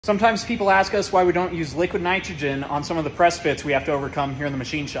Sometimes people ask us why we don't use liquid nitrogen on some of the press fits we have to overcome here in the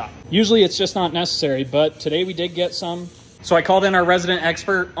machine shop. Usually it's just not necessary, but today we did get some. So I called in our resident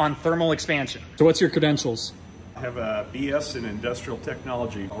expert on thermal expansion. So what's your credentials? I have a BS in Industrial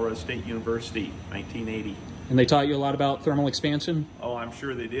Technology, Oregon State University, 1980. And they taught you a lot about thermal expansion? Oh, I'm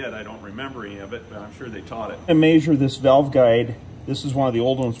sure they did. I don't remember any of it, but I'm sure they taught it. I measure this valve guide. This is one of the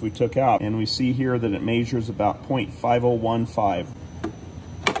old ones we took out, and we see here that it measures about 0.5015.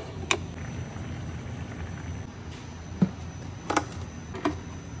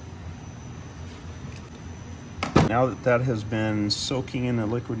 Now that that has been soaking in the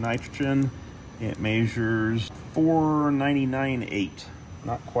liquid nitrogen, it measures 499.8,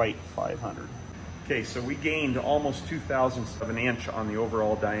 not quite 500. Okay, so we gained almost 0.02 of an inch on the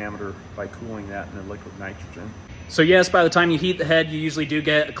overall diameter by cooling that in the liquid nitrogen. So yes, by the time you heat the head, you usually do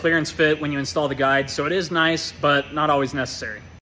get a clearance fit when you install the guide. So it is nice, but not always necessary.